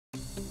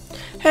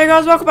Hey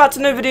guys, welcome back to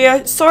a new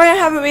video. Sorry I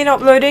haven't been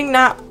uploading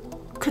that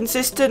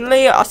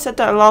consistently. I said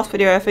that in the last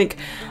video, I think.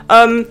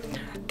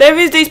 There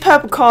is these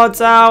purple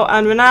cards out,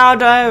 and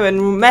Ronaldo and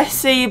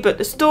Messi, but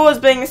the store is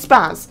being a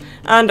spaz.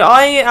 And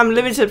I am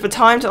limited for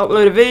time to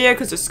upload a video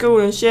because of school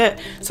and shit.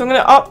 So I'm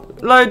going to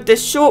upload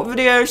this short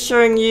video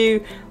showing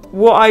you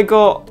what I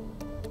got,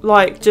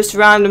 like, just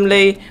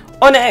randomly.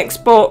 On the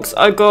Xbox,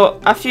 I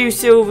got a few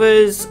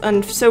silvers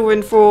and silver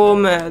in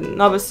form and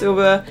another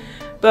silver.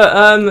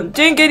 But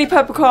didn't get any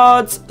purple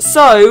cards,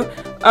 so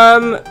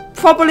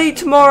probably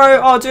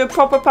tomorrow I'll do a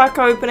proper pack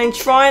opening,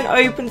 try and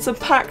open some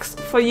packs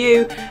for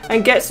you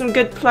and get some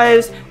good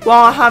players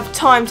while I have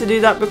time to do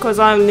that, because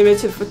I'm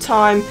limited for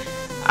time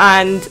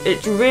and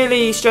it's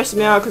really stressing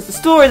me out because the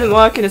store isn't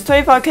working. It's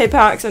 25k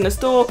packs and the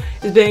store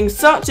is being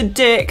such a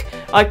dick.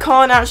 I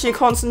can't actually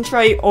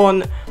concentrate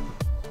on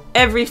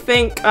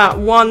everything at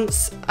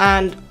once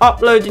and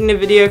uploading the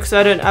video because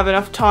I don't have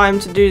enough time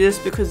to do this,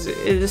 because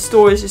the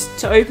store is just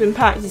to open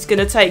packs. It's going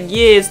to take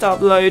years to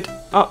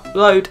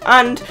upload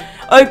and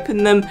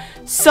open them.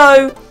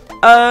 So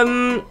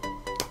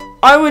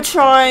I will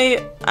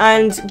try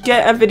and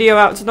get a video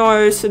out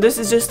tomorrow. So this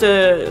is just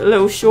a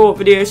little short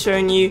video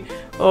showing you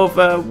of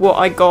what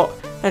I got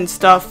and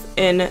stuff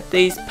in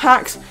these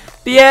packs.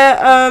 But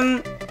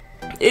yeah,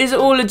 it is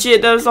all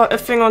legit. There was like a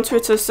thing on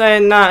Twitter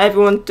saying that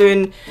everyone's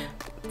doing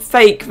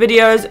fake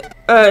videos.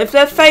 If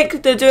they're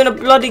fake, they're doing a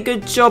bloody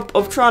good job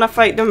of trying to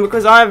fake them,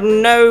 because I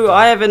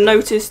haven't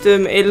noticed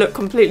them. It looked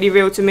completely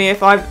real to me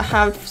if I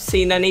have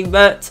seen any.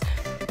 But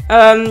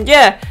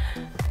yeah,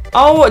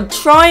 I'll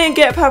try and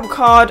get a purple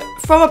card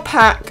from a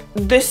pack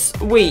this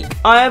week.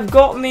 I have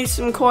got me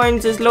some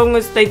coins as long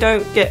as they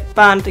don't get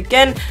banned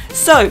again.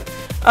 So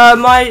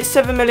my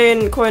 7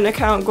 million coin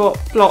account got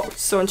blocked,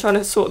 so I'm trying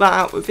to sort that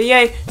out with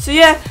VA. So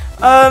yeah,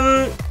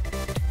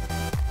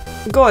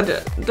 God,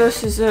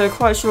 this is a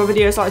quite short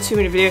video. It's like a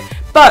 2-minute video.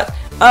 But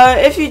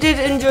if you did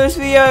enjoy this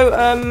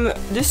video,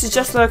 this is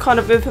just a kind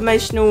of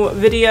informational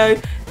video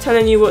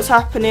telling you what's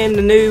happening.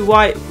 The new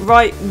right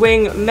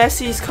wing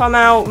Messi's come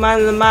out,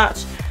 man of the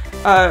match.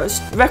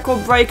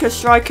 Record breaker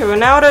striker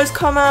Ronaldo's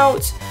come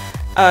out.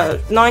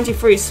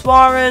 93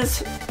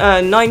 Suarez,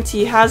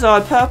 90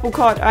 Hazard, purple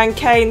card, and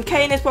Kane.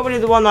 Kane is probably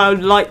the one that I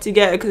would like to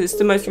get because it's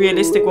the most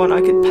realistic one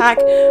I could pack.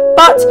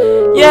 But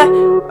yeah,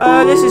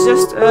 this is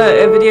just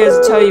a video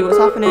to tell you what's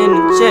happening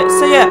and shit.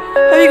 So yeah,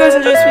 hope you guys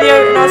enjoyed this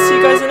video, and I'll see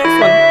you guys in the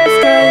next one.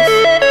 Peace, guys.